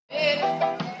They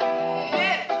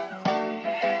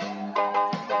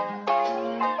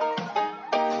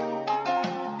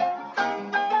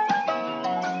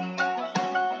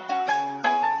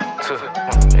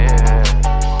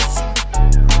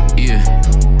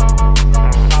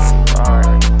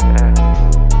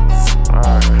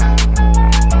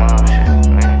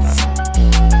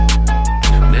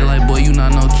like, boy, you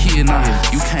not no kid now.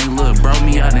 You can't look, bro.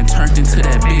 Me, I done turned into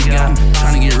that big guy.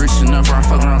 Tryna get rich enough where I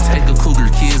fuck around, take a cougar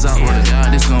kids out. Swear to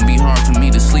God, it's gonna be hard for me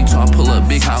to sleep, so I pull up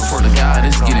big house. Swear to God,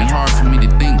 it's getting hard for me to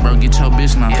think, bro. Get your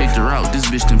bitch and I picked her out. This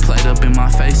bitch done played up in my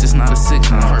face, it's not a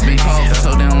sitcom. Her been called for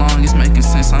so damn long, it's making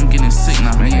sense. I'm getting sick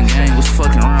now. Me and gang was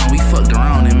fucking around, we fucked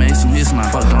around and made some hits now.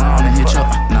 Fucked around and hit your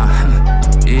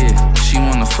yeah. She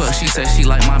wanna fuck, she said she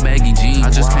like my baggy jeans. I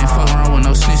just can't fuck around with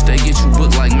no snitch, they get you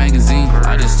booked like magazine.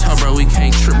 I just tell bro we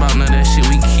can't trip out none of that shit,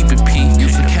 we keep it P.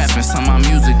 Used to capping some of my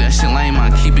music, that shit lame, I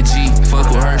keep it G.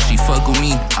 Fuck with her, she fuck with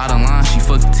me. Out of line, she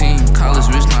fuck the team. College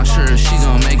bitch not sure if she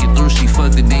gon' make it through, she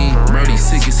fuck the dean. Brody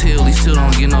sick as hell, he still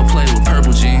don't get no play with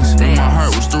purple jeans. When my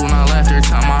heart was through and I laughed every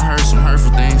time I heard some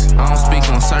hurtful things. I don't speak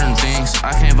on certain things,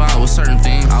 I can't vibe with certain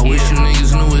things. I wish you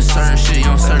niggas knew it's certain shit,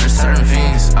 you don't search certain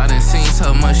things. I done seen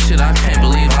so much shit, I can't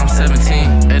believe I'm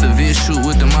 17. At a vid shoot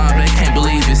with the mob, they can't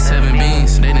believe it's 7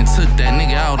 beans. They done took that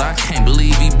nigga out, I can't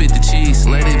believe he bit the cheese.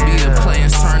 Let it be a play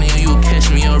and Sarnia, you'll catch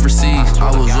me overseas.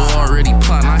 I was already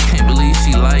plotting, I can't believe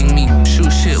she like me.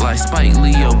 Shoot shit like Spike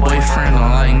Lee, your boyfriend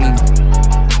don't like me.